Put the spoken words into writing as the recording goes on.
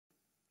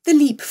The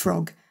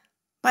Leapfrog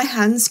by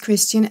Hans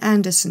Christian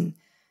Andersen,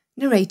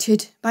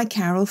 narrated by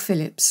Carol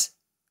Phillips.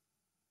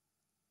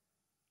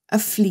 A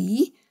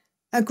flea,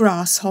 a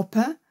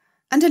grasshopper,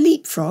 and a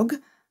leapfrog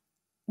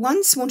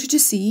once wanted to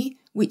see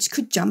which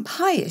could jump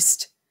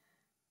highest,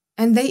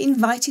 and they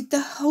invited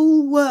the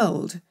whole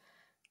world,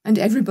 and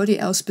everybody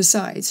else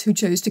besides who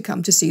chose to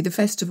come to see the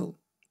festival.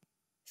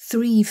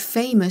 3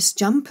 famous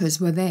jumpers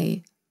were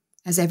they,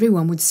 as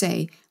everyone would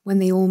say when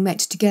they all met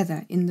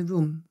together in the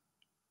room.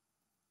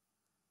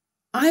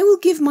 "I will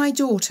give my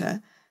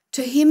daughter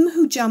to him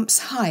who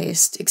jumps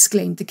highest,"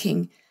 exclaimed the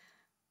king,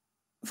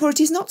 "for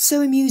it is not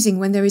so amusing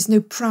when there is no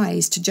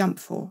prize to jump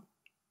for."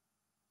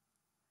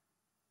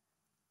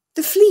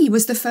 The flea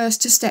was the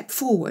first to step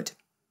forward.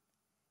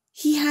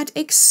 He had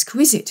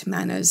exquisite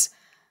manners,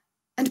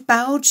 and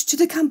bowed to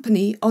the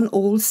company on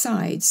all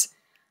sides,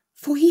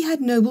 for he had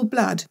noble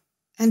blood,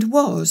 and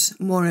was,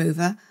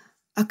 moreover,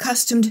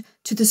 accustomed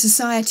to the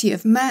society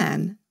of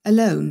man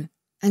alone,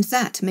 and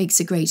that makes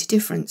a great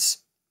difference.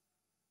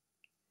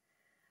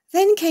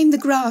 Then came the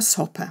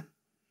grasshopper.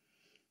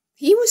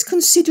 He was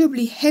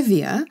considerably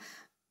heavier,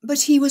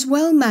 but he was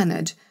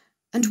well-mannered,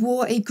 and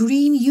wore a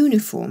green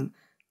uniform,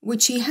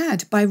 which he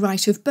had by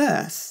right of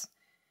birth.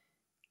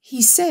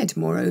 He said,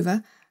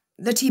 moreover,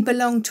 that he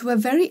belonged to a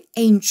very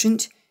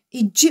ancient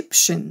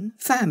Egyptian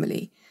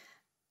family,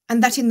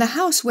 and that in the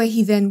house where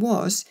he then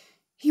was,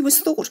 he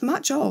was thought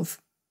much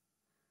of.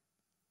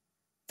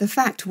 The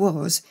fact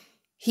was,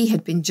 he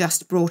had been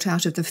just brought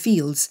out of the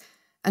fields,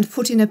 and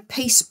put in a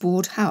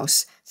pasteboard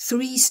house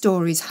 3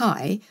 stories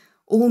high,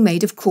 all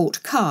made of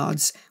court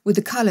cards, with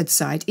the coloured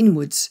side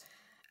inwards,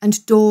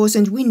 and doors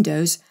and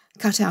windows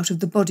cut out of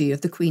the body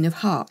of the Queen of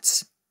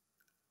Hearts.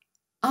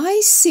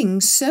 "I sing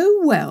so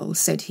well,"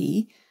 said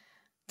he,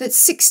 "that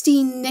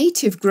 16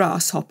 native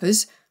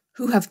grasshoppers,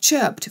 who have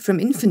chirped from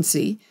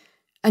infancy,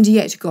 and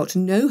yet got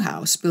no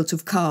house built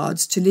of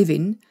cards to live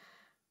in,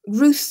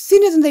 grew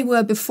thinner than they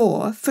were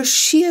before for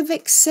sheer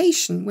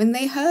vexation when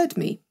they heard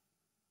me."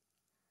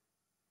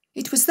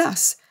 It was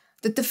thus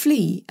that the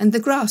flea and the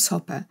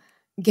grasshopper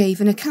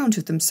gave an account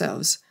of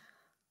themselves,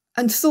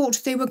 and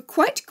thought they were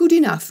quite good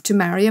enough to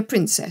marry a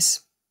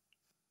princess.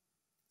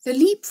 The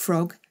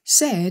leapfrog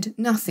said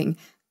nothing,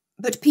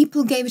 but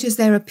people gave it as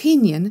their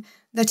opinion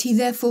that he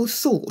therefore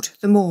thought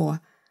the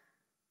more,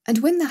 and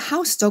when the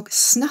house-dog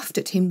snuffed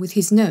at him with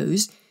his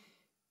nose,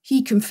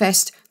 he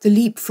confessed the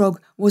leapfrog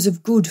was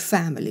of good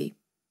family.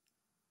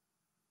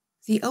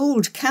 The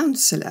old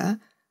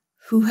counsellor,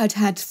 who had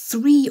had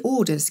 3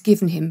 orders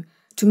given him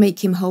to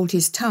make him hold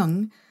his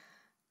tongue,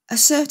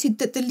 asserted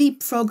that the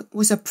leapfrog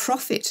was a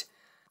prophet,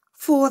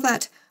 for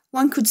that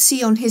one could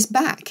see on his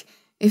back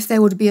if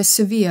there would be a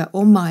severe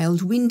or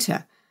mild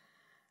winter,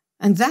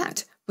 and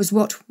that was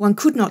what one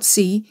could not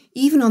see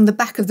even on the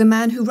back of the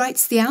man who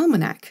writes the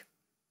almanac.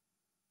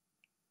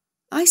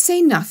 "I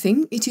say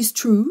nothing, it is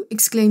true,"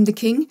 exclaimed the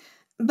king,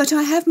 "but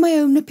I have my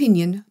own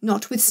opinion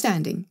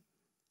notwithstanding."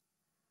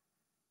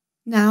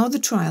 Now the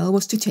trial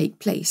was to take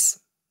place.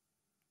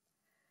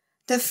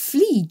 The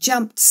flea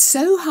jumped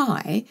so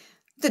high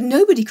that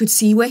nobody could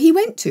see where he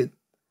went to,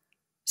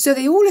 so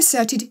they all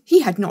asserted he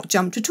had not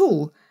jumped at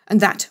all,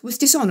 and that was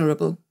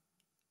dishonourable.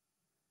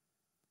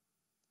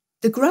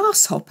 The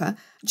grasshopper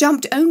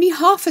jumped only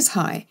half as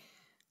high,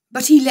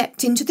 but he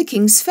leapt into the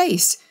king's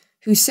face,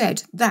 who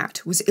said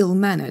that was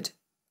ill-mannered.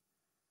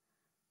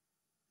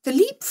 The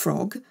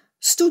leapfrog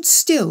stood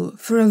still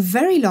for a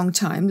very long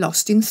time,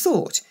 lost in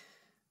thought.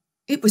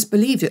 It was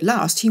believed at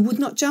last he would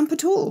not jump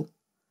at all.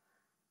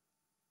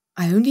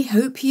 "I only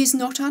hope he is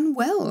not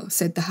unwell,"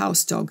 said the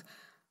house-dog,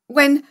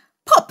 when,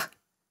 pop!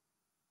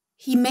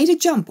 He made a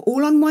jump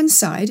all on one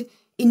side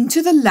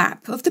into the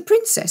lap of the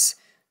princess,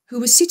 who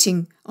was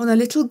sitting on a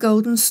little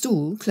golden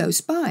stool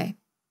close by.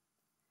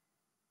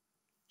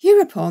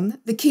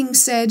 Hereupon the king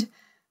said,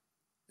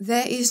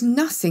 "There is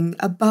nothing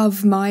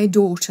above my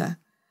daughter.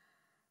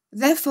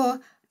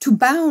 Therefore, to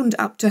bound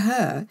up to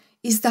her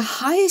is the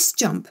highest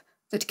jump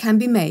that can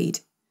be made.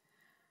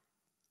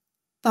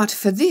 But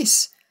for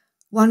this,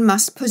 one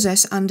must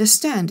possess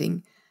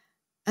understanding,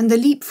 and the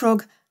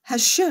leapfrog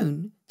has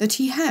shown that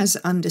he has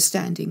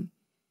understanding.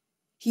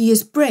 He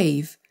is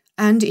brave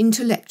and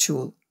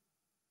intellectual."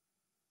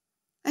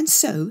 And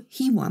so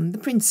he won the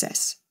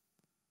princess.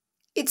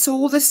 "It's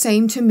all the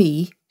same to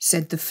me,"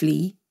 said the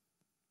flea.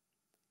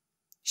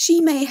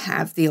 "She may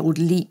have the old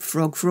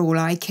leapfrog for all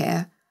I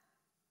care.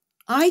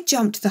 I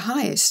jumped the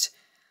highest,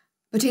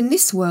 but in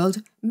this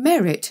world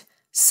merit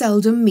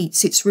seldom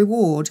meets its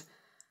reward.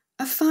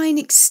 A fine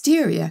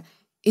exterior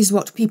is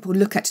what people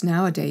look at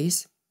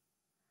nowadays."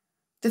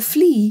 The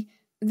flea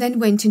then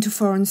went into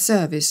foreign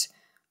service,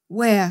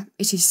 where,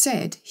 it is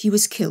said, he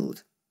was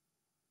killed.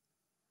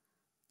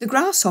 The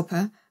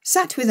grasshopper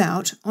sat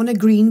without on a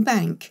green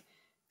bank,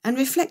 and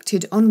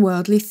reflected on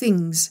worldly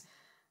things.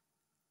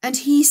 And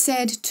he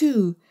said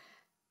too,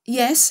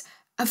 "Yes,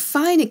 a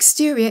fine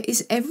exterior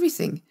is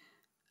everything.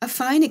 A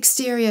fine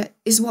exterior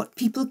is what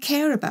people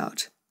care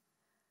about."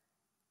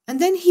 And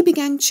then he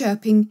began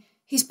chirping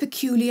his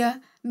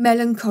peculiar,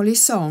 melancholy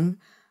song,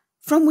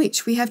 from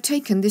which we have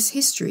taken this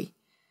history,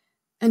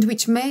 and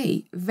which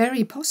may,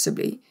 very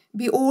possibly,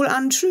 be all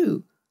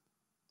untrue,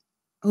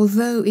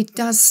 although it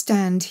does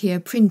stand here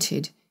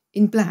printed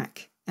in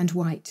black and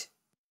white.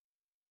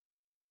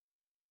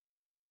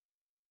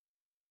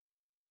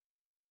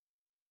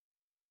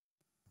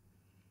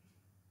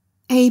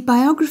 A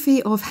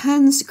biography of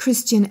Hans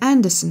Christian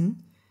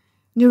Andersen,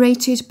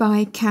 narrated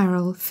by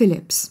Carol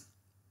Phillips.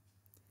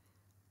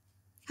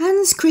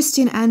 Hans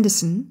Christian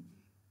Andersen,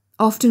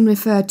 often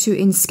referred to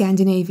in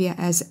Scandinavia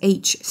as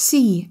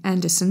H.C.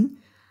 Andersen,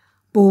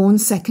 born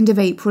 2nd of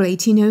April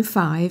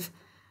 1805,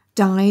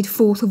 died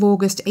 4th of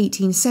August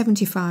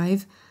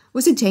 1875,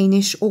 was a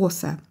Danish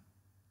author.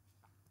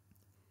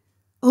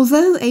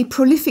 Although a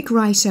prolific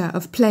writer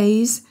of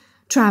plays,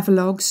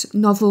 travelogues,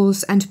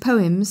 novels and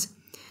poems,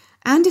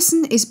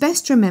 Andersen is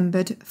best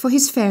remembered for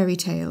his fairy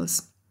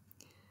tales.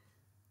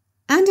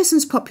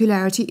 Andersen's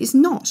popularity is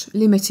not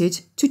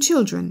limited to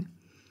children.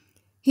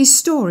 His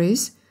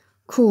stories,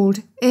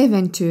 called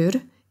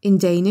eventyr in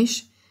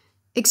Danish,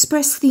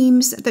 express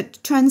themes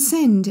that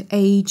transcend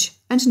age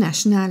and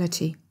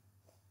nationality.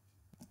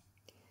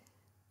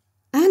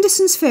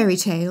 Andersen's fairy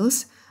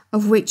tales,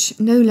 of which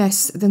no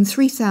less than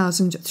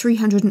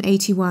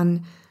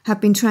 3,381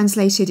 have been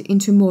translated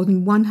into more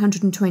than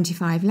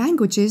 125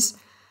 languages,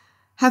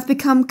 have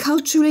become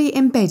culturally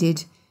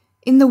embedded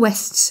in the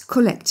West's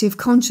collective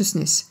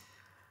consciousness,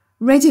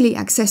 readily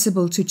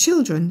accessible to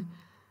children,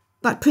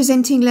 but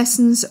presenting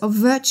lessons of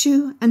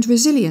virtue and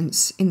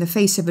resilience in the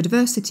face of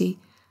adversity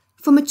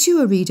for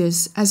mature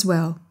readers as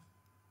well.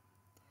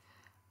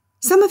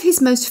 Some of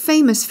his most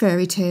famous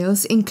fairy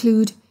tales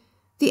include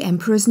The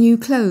Emperor's New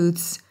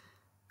Clothes,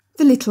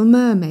 The Little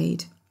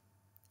Mermaid,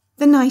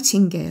 The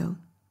Nightingale,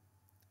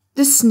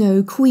 The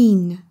Snow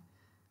Queen,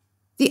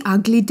 The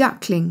Ugly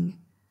Duckling,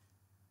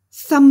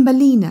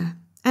 Thumbelina,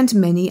 and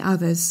many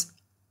others.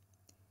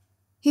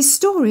 His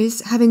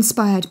stories have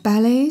inspired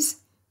ballets,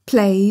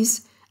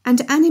 plays,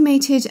 and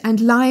animated and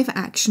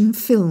live-action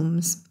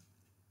films.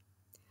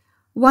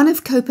 One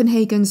of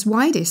Copenhagen's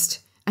widest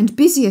and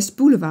busiest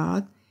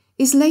boulevard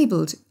is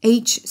labelled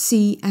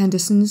H.C.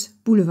 Andersen's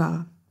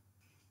Boulevard.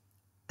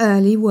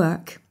 Early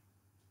work.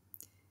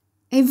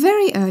 A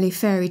very early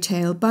fairy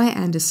tale by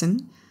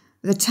Andersen,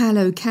 The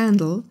Tallow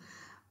Candle,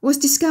 was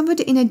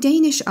discovered in a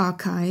Danish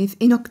archive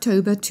in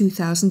October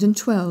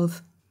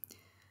 2012.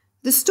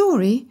 The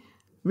story,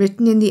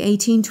 written in the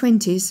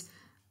 1820s,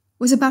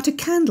 was about a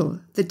candle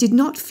that did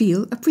not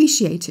feel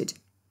appreciated.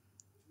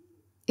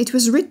 It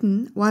was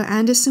written while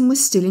Andersen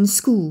was still in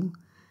school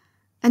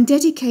and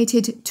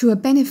dedicated to a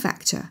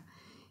benefactor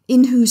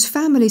in whose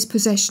family's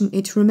possession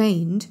it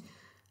remained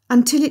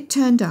until it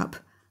turned up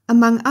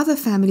among other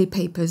family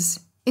papers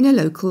in a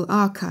local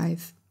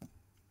archive.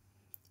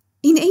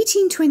 In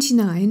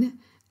 1829,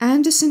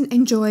 Andersen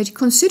enjoyed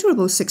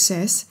considerable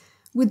success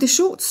with the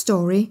short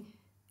story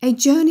A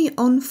Journey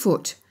on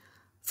Foot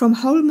from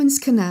Holman's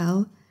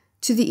Canal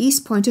to the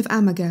east point of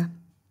Amager.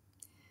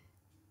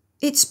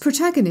 Its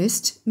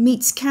protagonist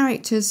meets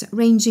characters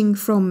ranging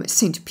from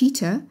St.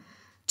 Peter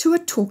to a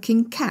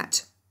talking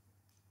cat.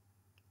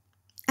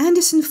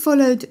 Andersen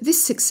followed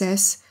this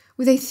success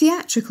with a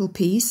theatrical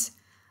piece,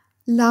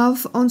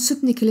 Love on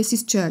St.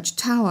 Nicholas's Church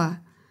Tower,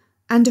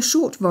 and a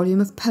short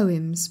volume of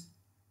poems.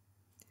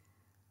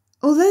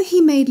 Although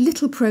he made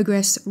little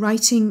progress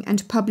writing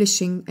and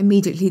publishing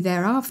immediately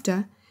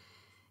thereafter,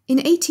 in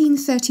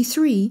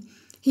 1833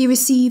 he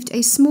received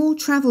a small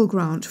travel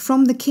grant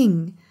from the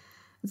king,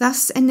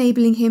 thus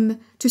enabling him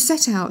to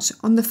set out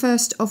on the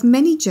first of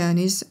many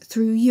journeys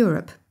through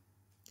Europe.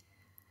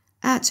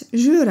 At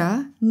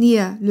Jura,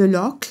 near Le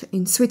Locle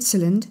in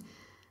Switzerland,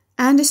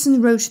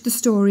 Andersen wrote the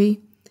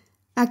story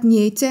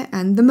Agnete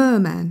and the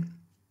Merman.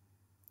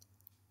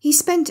 He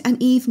spent an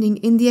evening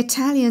in the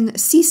Italian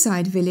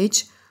seaside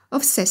village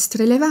of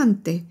Sestre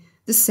Levante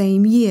the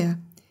same year,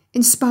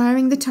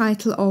 inspiring the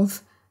title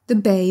of The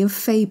Bay of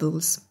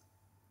Fables.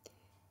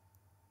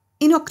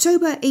 In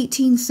October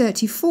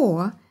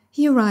 1834,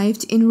 he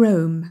arrived in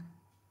Rome.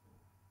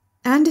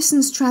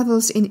 Andersen's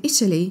travels in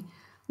Italy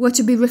were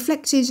to be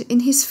reflected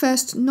in his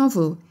first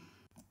novel,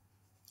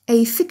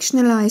 a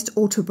fictionalized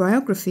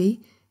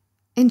autobiography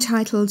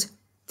entitled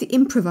The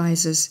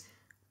Improvisers,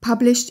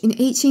 published in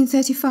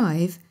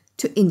 1835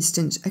 to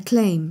instant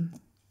acclaim.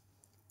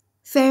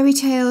 Fairy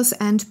tales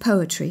and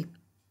poetry.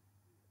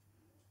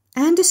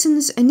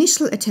 Andersen's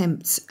initial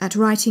attempts at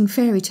writing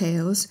fairy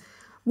tales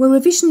were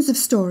revisions of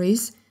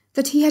stories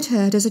that he had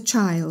heard as a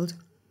child.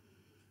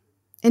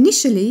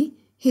 Initially,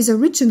 his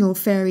original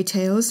fairy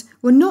tales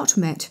were not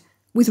met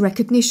with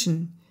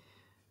recognition,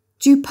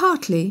 due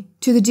partly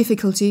to the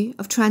difficulty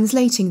of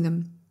translating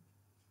them.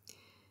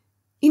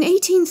 In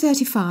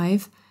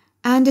 1835,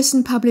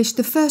 Andersen published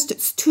the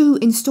first 2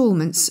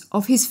 installments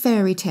of his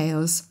fairy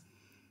tales.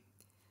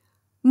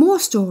 More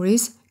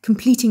stories,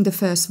 completing the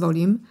first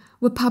volume,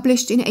 were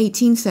published in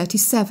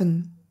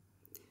 1837.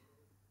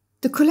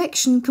 The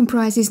collection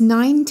comprises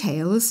 9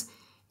 tales,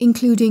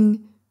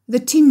 including The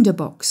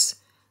Tinderbox,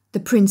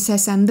 The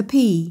Princess and the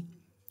Pea,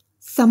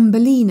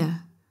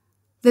 Thumbelina,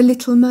 The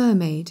Little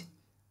Mermaid,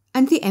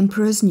 and The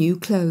Emperor's New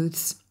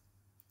Clothes.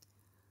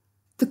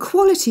 The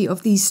quality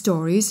of these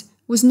stories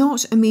was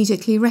not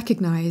immediately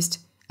recognised,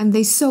 and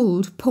they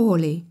sold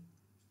poorly.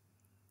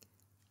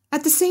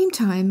 At the same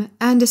time,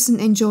 Andersen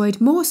enjoyed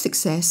more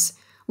success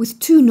with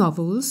two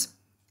novels,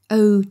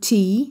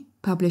 O.T.,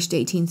 published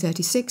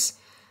 1836,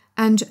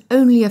 and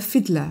Only a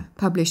Fiddler,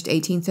 published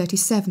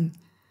 1837.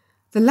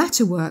 The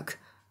latter work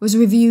was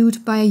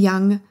reviewed by a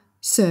young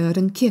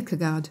Søren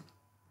Kierkegaard.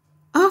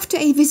 After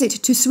a visit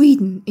to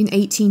Sweden in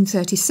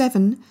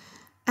 1837,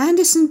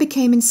 Andersen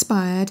became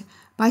inspired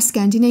by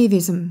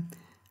Scandinavism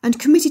and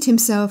committed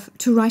himself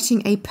to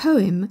writing a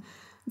poem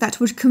that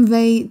would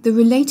convey the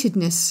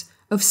relatedness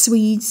of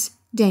Swedes,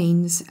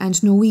 Danes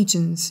and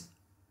Norwegians.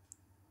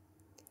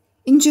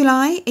 In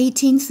July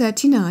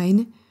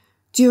 1839,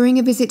 during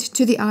a visit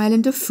to the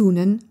island of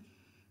Funen,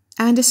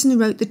 Andersen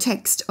wrote the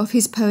text of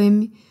his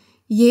poem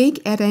Jeg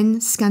en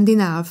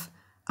Skandinav,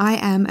 I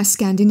am a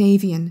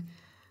Scandinavian,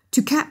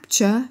 to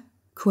capture,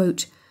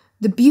 quote,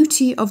 the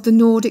beauty of the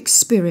Nordic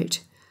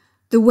spirit,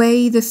 the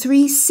way the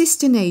three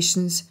sister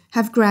nations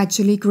have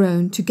gradually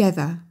grown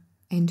together,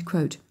 end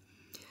quote,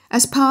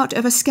 as part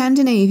of a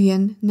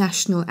Scandinavian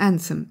national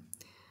anthem.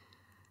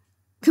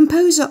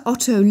 Composer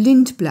Otto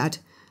Lindblad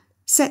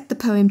set the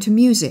poem to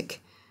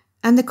music,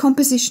 and the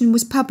composition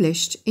was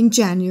published in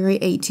January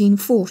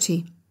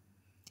 1840.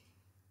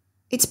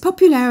 Its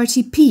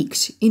popularity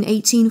peaked in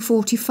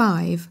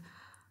 1845,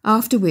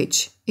 after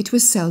which it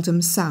was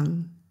seldom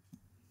sung.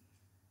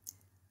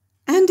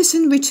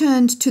 Andersen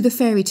returned to the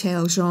fairy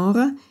tale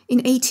genre in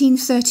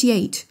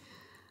 1838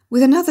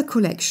 with another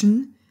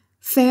collection,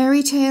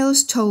 Fairy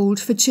Tales Told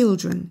for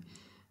Children,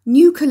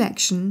 new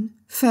collection,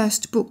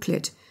 first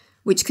booklet,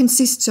 which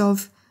consists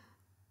of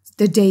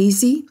The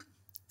Daisy,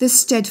 The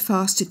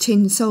Steadfast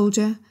Tin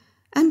Soldier,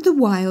 and The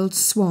Wild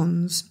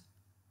Swans.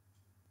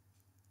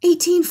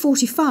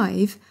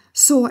 1845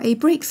 saw a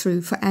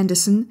breakthrough for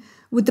Andersen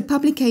with the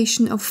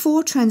publication of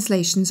 4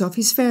 translations of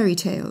his fairy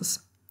tales.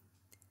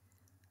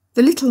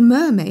 The Little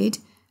Mermaid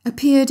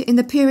appeared in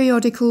the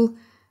periodical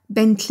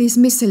Bentley's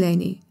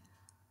Miscellany,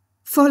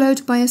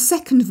 followed by a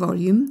second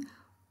volume,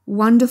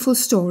 Wonderful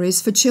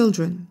Stories for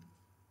Children.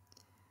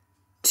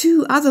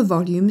 2 other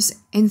volumes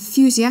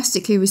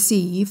enthusiastically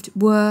received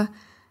were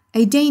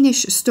A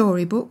Danish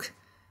Storybook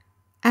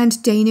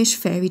and Danish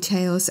Fairy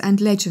Tales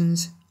and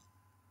Legends.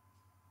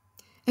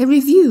 A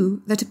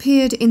review that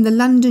appeared in the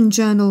London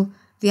journal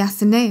The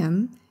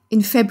Athenaeum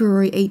in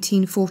February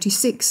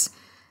 1846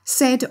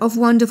 said of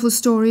Wonderful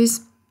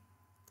Stories,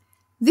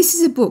 "This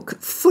is a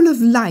book full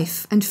of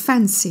life and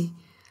fancy,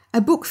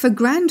 a book for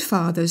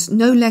grandfathers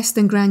no less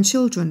than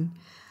grandchildren,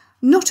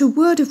 not a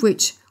word of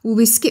which will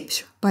be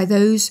skipped by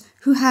those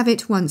who have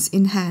it once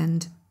in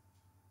hand."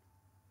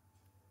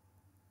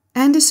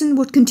 Andersen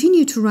would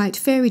continue to write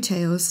fairy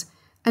tales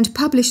and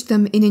published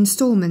them in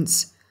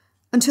instalments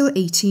until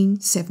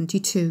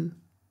 1872.